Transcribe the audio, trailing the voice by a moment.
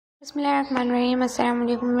Bismillahirrahmanirrahim.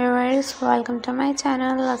 Assalamualaikum viewers. Welcome to my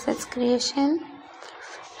channel Lasset's Creation.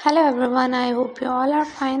 Hello everyone. I hope you all are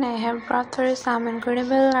fine. I have brought through some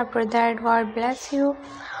incredible. After that, God bless you.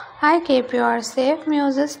 I keep you are safe.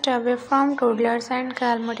 Music away from toddlers and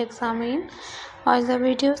calm examine. Watch the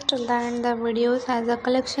videos till the end. The videos has the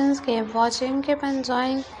collections. Keep watching. Keep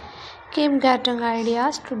enjoying. Keep getting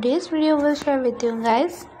ideas. Today's video will share with you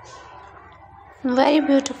guys very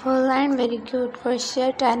beautiful and very cute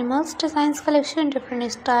crochet animals designs collection,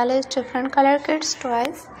 different styles, different color kits,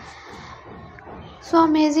 toys. So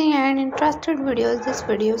amazing and interested videos. This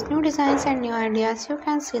videos, new designs and new ideas. You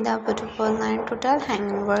can see the beautiful and total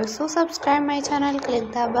hanging work. So subscribe my channel, click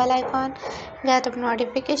the bell icon, get up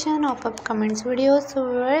notification of upcoming videos. So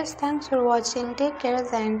viewers, thanks for watching. Take care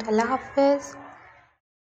and Allah Hafiz.